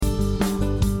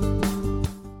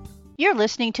You're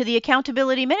listening to the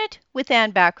Accountability Minute with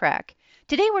Ann Backrack.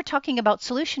 Today we're talking about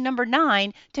solution number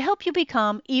 9 to help you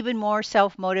become even more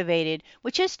self-motivated,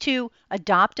 which is to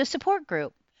adopt a support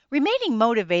group. Remaining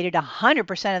motivated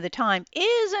 100% of the time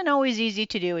isn't always easy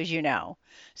to do, as you know.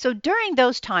 So during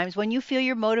those times when you feel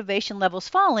your motivation levels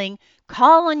falling,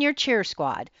 call on your cheer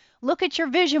squad. Look at your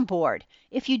vision board.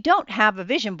 If you don't have a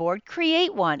vision board,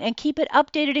 create one and keep it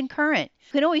updated and current.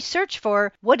 You can always search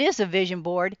for what is a vision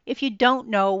board if you don't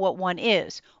know what one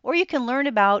is. Or you can learn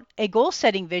about a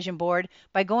goal-setting vision board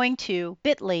by going to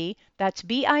bit.ly, that's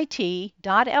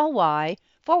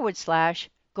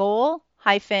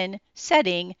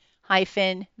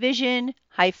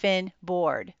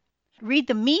bit.ly/goal-setting-vision-board. Read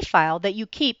the me file that you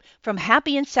keep from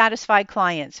happy and satisfied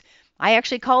clients. I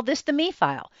actually call this the me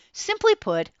file. Simply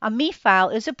put, a me file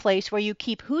is a place where you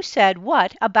keep who said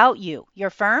what about you,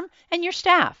 your firm, and your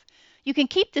staff. You can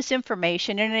keep this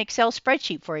information in an Excel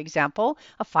spreadsheet, for example,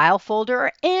 a file folder,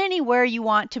 or anywhere you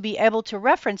want to be able to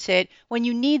reference it when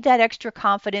you need that extra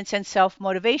confidence and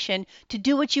self-motivation to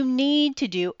do what you need to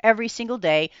do every single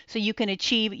day so you can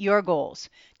achieve your goals.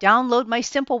 Download my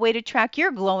simple way to track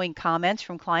your glowing comments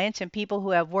from clients and people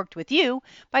who have worked with you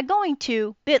by going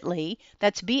to bit.ly,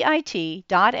 that's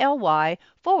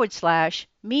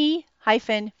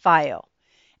bit.ly/me-file.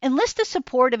 Enlist the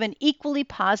support of an equally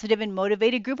positive and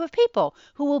motivated group of people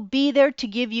who will be there to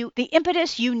give you the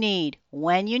impetus you need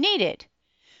when you need it.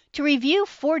 To review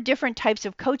 4 different types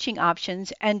of coaching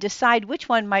options and decide which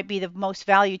one might be the most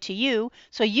value to you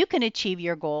so you can achieve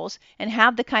your goals and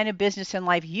have the kind of business and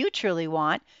life you truly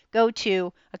want, go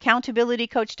to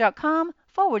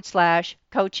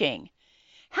accountabilitycoach.com/coaching.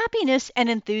 Happiness and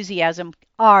enthusiasm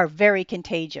are very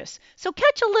contagious, so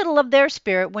catch a little of their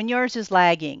spirit when yours is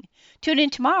lagging. Tune in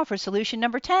tomorrow for solution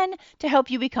number 10 to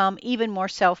help you become even more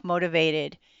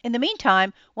self-motivated. In the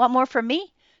meantime, want more from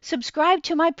me? Subscribe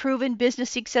to my proven business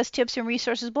success tips and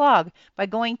resources blog by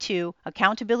going to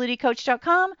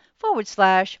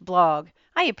accountabilitycoach.com/blog.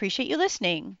 I appreciate you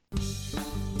listening.